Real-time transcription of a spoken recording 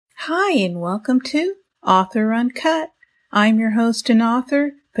Hi, and welcome to Author Uncut. I'm your host and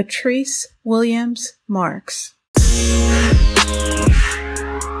author, Patrice Williams Marks.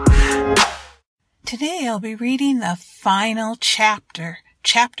 Today I'll be reading the final chapter,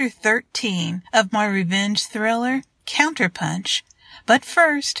 Chapter 13 of my revenge thriller, Counterpunch. But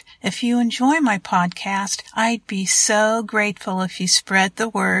first, if you enjoy my podcast, I'd be so grateful if you spread the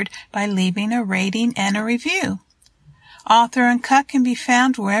word by leaving a rating and a review. Author Uncut can be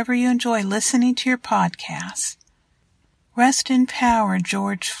found wherever you enjoy listening to your podcasts. Rest in power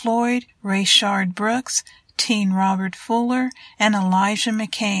George Floyd, Rayshard Brooks, teen Robert Fuller, and Elijah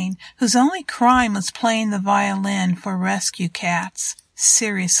McCain, whose only crime was playing the violin for rescue cats.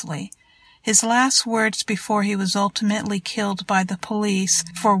 Seriously. His last words before he was ultimately killed by the police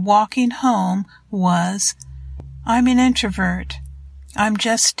for walking home was, "I'm an introvert. I'm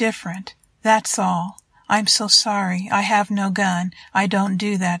just different. That's all. I'm so sorry. I have no gun. I don't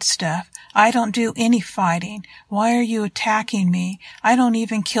do that stuff. I don't do any fighting. Why are you attacking me? I don't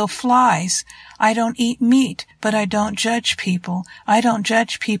even kill flies. I don't eat meat, but I don't judge people. I don't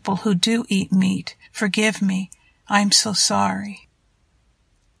judge people who do eat meat. Forgive me. I'm so sorry."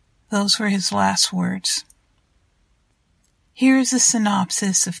 Those were his last words. Here is a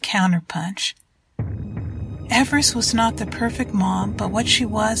synopsis of Counterpunch. Everest was not the perfect mom, but what she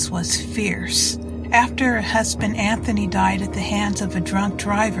was fierce. After her husband Anthony died at the hands of a drunk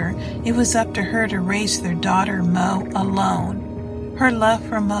driver, it was up to her to raise their daughter Mo alone. Her love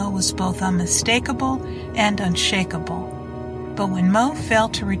for Mo was both unmistakable and unshakable. But when Mo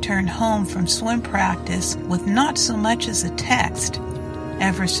failed to return home from swim practice with not so much as a text,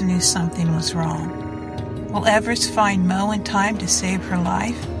 Everest knew something was wrong. Will Everest find Mo in time to save her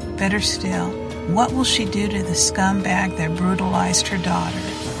life? Better still, what will she do to the scumbag that brutalized her daughter?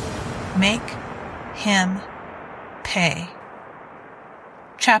 Make him pay.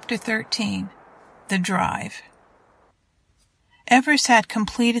 Chapter 13. The Drive. Everest had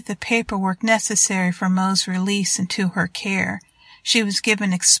completed the paperwork necessary for Mo's release into her care. She was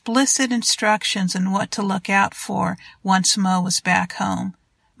given explicit instructions on what to look out for once Mo was back home.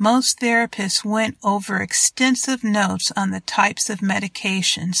 Mo's therapist went over extensive notes on the types of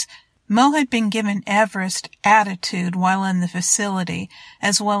medications. Mo had been given Everest attitude while in the facility,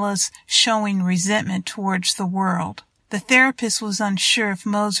 as well as showing resentment towards the world. The therapist was unsure if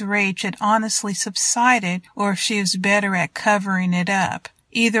Mo's rage had honestly subsided or if she was better at covering it up.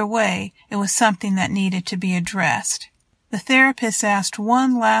 Either way, it was something that needed to be addressed. The therapist asked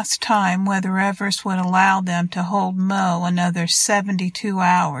one last time whether Everest would allow them to hold Mo another 72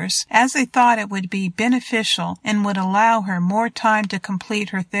 hours, as they thought it would be beneficial and would allow her more time to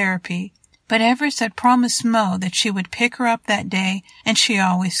complete her therapy. But Everest had promised Mo that she would pick her up that day, and she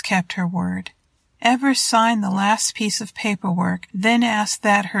always kept her word. Everest signed the last piece of paperwork, then asked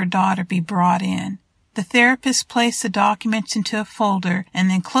that her daughter be brought in. The therapist placed the documents into a folder and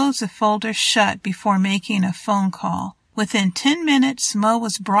then closed the folder shut before making a phone call. Within 10 minutes, Mo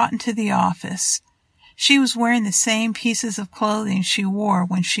was brought into the office. She was wearing the same pieces of clothing she wore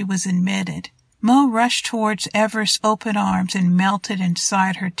when she was admitted. Mo rushed towards Everest's open arms and melted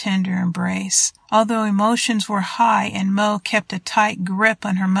inside her tender embrace. Although emotions were high and Mo kept a tight grip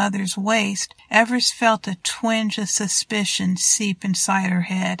on her mother's waist, Everest felt a twinge of suspicion seep inside her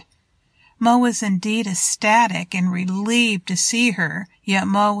head. Mo was indeed ecstatic and relieved to see her, yet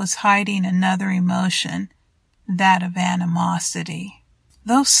Mo was hiding another emotion. That of animosity.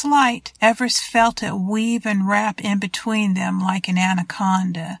 Though slight, Everest felt it weave and wrap in between them like an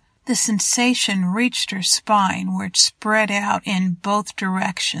anaconda. The sensation reached her spine, where it spread out in both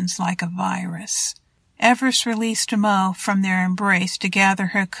directions like a virus. Everest released Mo from their embrace to gather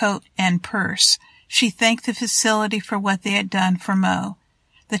her coat and purse. She thanked the facility for what they had done for Mo.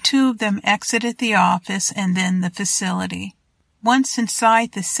 The two of them exited the office and then the facility. Once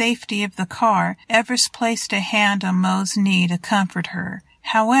inside the safety of the car, Everest placed a hand on Mo's knee to comfort her.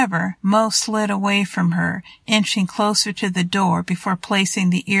 However, Mo slid away from her, inching closer to the door before placing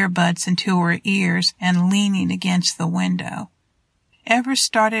the earbuds into her ears and leaning against the window. Everest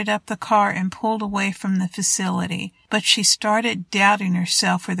started up the car and pulled away from the facility, but she started doubting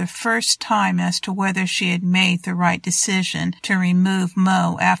herself for the first time as to whether she had made the right decision to remove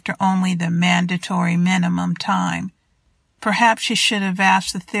Mo after only the mandatory minimum time. Perhaps she should have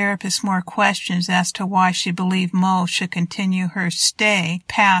asked the therapist more questions as to why she believed Mo should continue her stay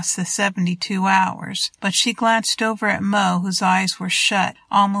past the 72 hours. But she glanced over at Mo, whose eyes were shut,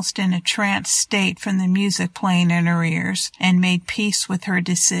 almost in a tranced state from the music playing in her ears, and made peace with her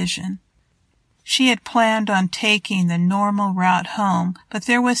decision. She had planned on taking the normal route home, but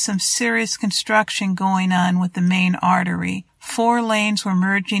there was some serious construction going on with the main artery. 4 lanes were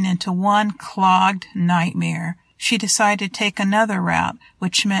merging into one clogged nightmare. She decided to take another route,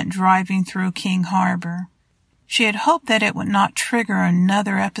 which meant driving through King Harbor. She had hoped that it would not trigger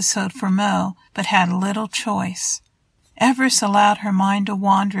another episode for Mo, but had little choice. Everest allowed her mind to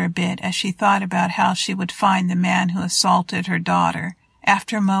wander a bit as she thought about how she would find the man who assaulted her daughter.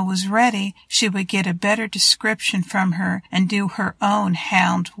 After Mo was ready, she would get a better description from her and do her own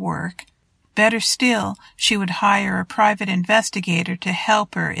hound work. Better still, she would hire a private investigator to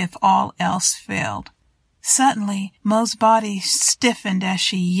help her if all else failed. Suddenly, Mo's body stiffened as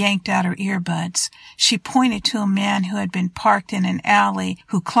she yanked out her earbuds. She pointed to a man who had been parked in an alley,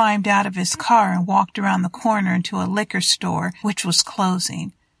 who climbed out of his car and walked around the corner into a liquor store, which was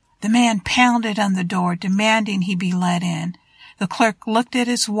closing. The man pounded on the door, demanding he be let in. The clerk looked at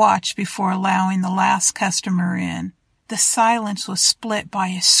his watch before allowing the last customer in. The silence was split by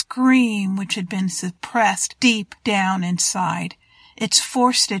a scream which had been suppressed deep down inside. It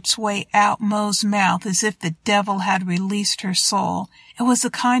forced its way out Mo's mouth as if the devil had released her soul. It was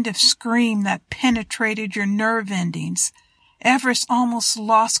a kind of scream that penetrated your nerve endings. Everest almost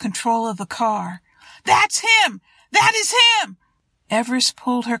lost control of the car. "That's him! That is him!" Everest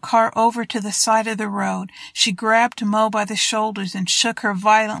pulled her car over to the side of the road. She grabbed Mo by the shoulders and shook her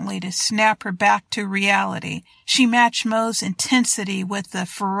violently to snap her back to reality. She matched Mo's intensity with the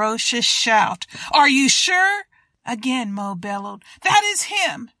ferocious shout, "Are you sure?" Again Mo bellowed, "That is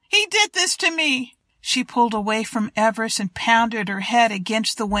him! He did this to me!" She pulled away from Everest and pounded her head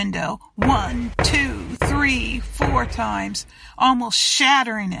against the window 1, 2, 3, 4 times, almost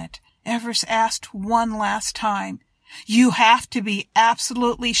shattering it. Everest asked one last time, "You have to be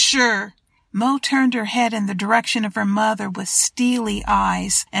absolutely sure." Mo turned her head in the direction of her mother with steely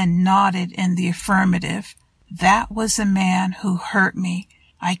eyes and nodded in the affirmative. "That was the man who hurt me.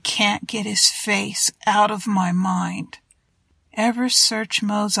 I can't get his face out of my mind." Everest searched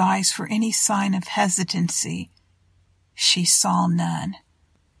Mo's eyes for any sign of hesitancy. She saw none.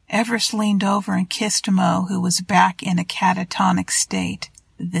 Everest leaned over and kissed Mo, who was back in a catatonic state.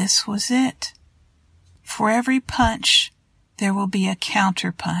 This was it. For every punch, there will be a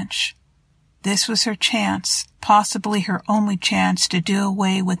counterpunch. This was her chance, possibly her only chance, to do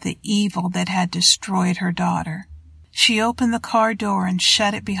away with the evil that had destroyed her daughter. She opened the car door and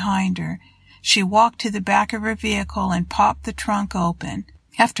shut it behind her. She walked to the back of her vehicle and popped the trunk open.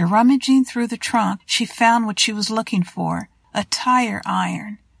 After rummaging through the trunk, she found what she was looking for, a tire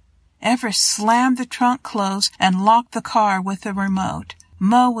iron. Everest slammed the trunk closed and locked the car with the remote.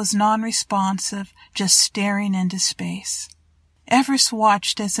 Mo was non-responsive, just staring into space. Everest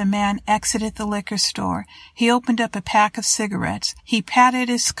watched as a man exited the liquor store. He opened up a pack of cigarettes. He patted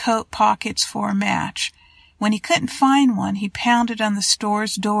his coat pockets for a match. When he couldn't find one, he pounded on the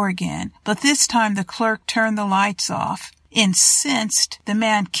store's door again, but this time the clerk turned the lights off. Incensed, the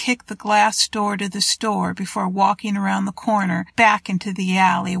man kicked the glass door to the store before walking around the corner back into the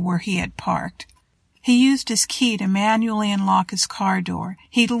alley where he had parked. He used his key to manually unlock his car door.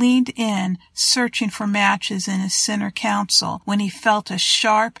 He leaned in, searching for matches in his center console, when he felt a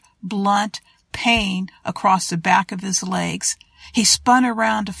sharp, blunt pain across the back of his legs. He spun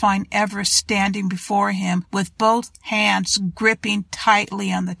around to find Everest standing before him with both hands gripping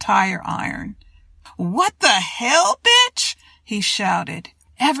tightly on the tire iron. "What the hell, bitch?" he shouted.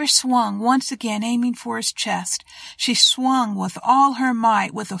 Everest swung once again, aiming for his chest. She swung with all her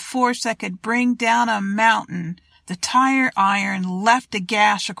might, with a force that could bring down a mountain. The tire iron left a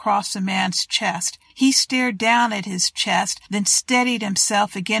gash across the man's chest. He stared down at his chest, then steadied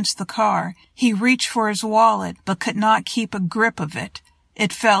himself against the car. He reached for his wallet, but could not keep a grip of it.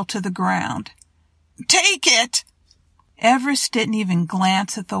 It fell to the ground. "Take it!" Everest didn't even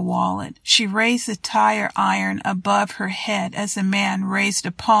glance at the wallet. She raised the tire iron above her head as the man raised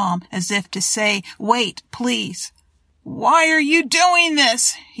a palm as if to say, "Wait, please." "Why are you doing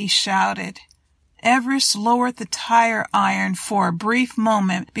this?" he shouted. Everest lowered the tire iron for a brief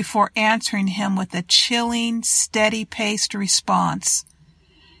moment before answering him with a chilling, steady-paced response.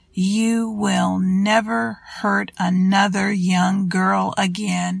 "You will never hurt another young girl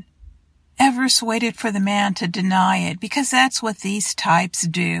again." Everest waited for the man to deny it, because that's what these types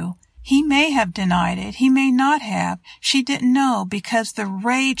do. He may have denied it, he may not have. She didn't know, because the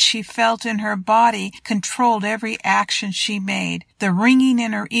rage she felt in her body controlled every action she made. The ringing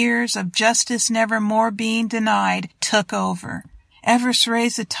in her ears of justice never more being denied took over. Everest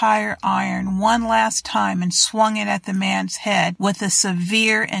raised the tire iron one last time and swung it at the man's head with a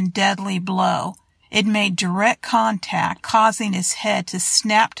severe and deadly blow. It made direct contact, causing his head to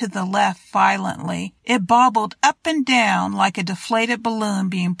snap to the left violently. It bobbled up and down like a deflated balloon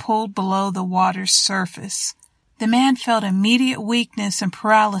being pulled below the water's surface. The man felt immediate weakness and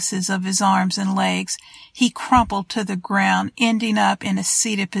paralysis of his arms and legs. He crumpled to the ground, ending up in a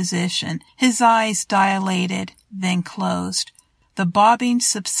seated position. His eyes dilated, then closed. The bobbing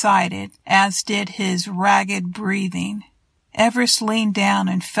subsided, as did his ragged breathing. Everest leaned down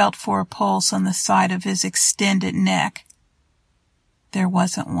and felt for a pulse on the side of his extended neck. There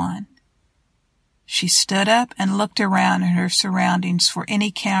wasn't one. She stood up and looked around at her surroundings for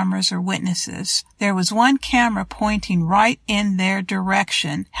any cameras or witnesses. There was one camera pointing right in their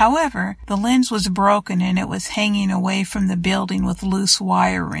direction. However, the lens was broken and it was hanging away from the building with loose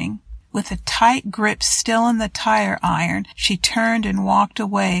wiring. With a tight grip still on the tire iron, she turned and walked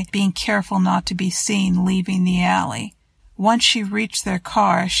away, being careful not to be seen leaving the alley. Once she reached their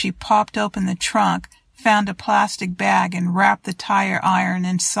car, she popped open the trunk, found a plastic bag, and wrapped the tire iron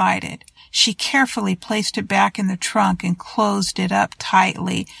inside it. She carefully placed it back in the trunk and closed it up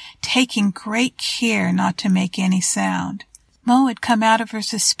tightly, taking great care not to make any sound. Mo had come out of her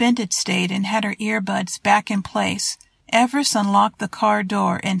suspended state and had her earbuds back in place. Everest unlocked the car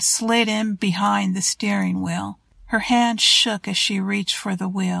door and slid in behind the steering wheel. Her hand shook as she reached for the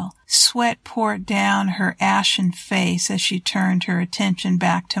wheel. Sweat poured down her ashen face as she turned her attention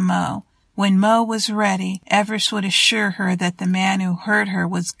back to Mo. When Mo was ready, Everest would assure her that the man who hurt her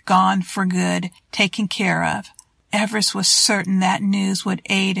was gone for good, taken care of. Everest was certain that news would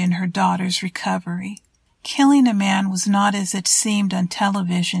aid in her daughter's recovery. Killing a man was not as it seemed on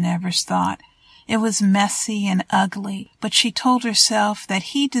television, Everest thought. It was messy and ugly, but she told herself that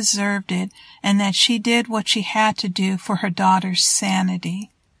he deserved it and that she did what she had to do for her daughter's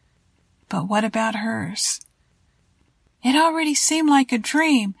sanity. But what about hers? It already seemed like a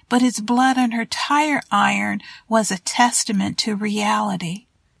dream, but his blood on her tire iron was a testament to reality.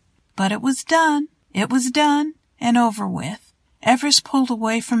 But it was done. It was done and over with. Everest pulled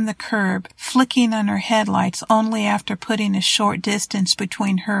away from the curb, flicking on her headlights only after putting a short distance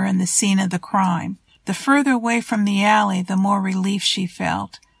between her and the scene of the crime. The further away from the alley, the more relief she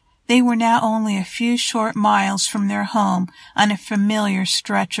felt. They were now only a few short miles from their home on a familiar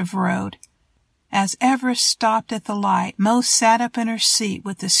stretch of road. As Everest stopped at the light, Mo sat up in her seat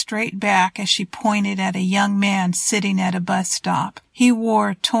with a straight back as she pointed at a young man sitting at a bus stop. He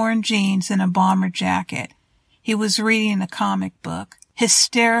wore torn jeans and a bomber jacket. He was reading a comic book.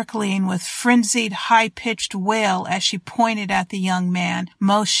 Hysterically and with frenzied, high-pitched wail as she pointed at the young man,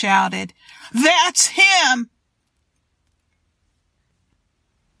 Mo shouted, "That's him!"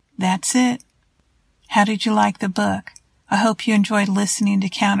 That's it. How did you like the book? I hope you enjoyed listening to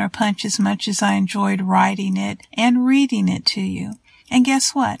Counterpunch as much as I enjoyed writing it and reading it to you. And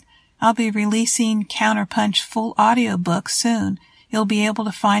guess what? I'll be releasing Counterpunch full audiobook soon. You'll be able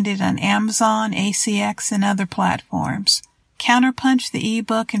to find it on Amazon, ACX, and other platforms. Counterpunch, the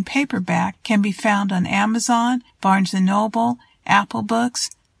ebook and paperback, can be found on Amazon, Barnes & Noble, Apple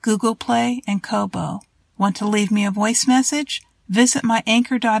Books, Google Play, and Kobo. Want to leave me a voice message? Visit my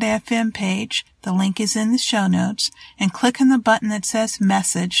Anchor.fm page, the link is in the show notes, and click on the button that says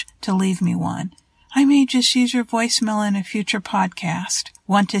Message to leave me one. I may just use your voicemail in a future podcast.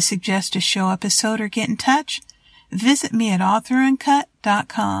 Want to suggest a show episode or get in touch? Visit me at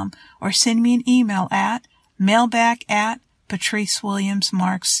authoruncut.com or send me an email at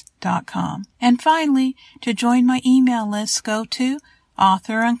mailbag@patricewilliamsmarks.com. And finally, to join my email list, go to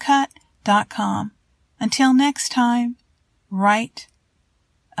authoruncut.com. Until next time, write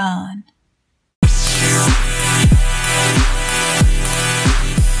on.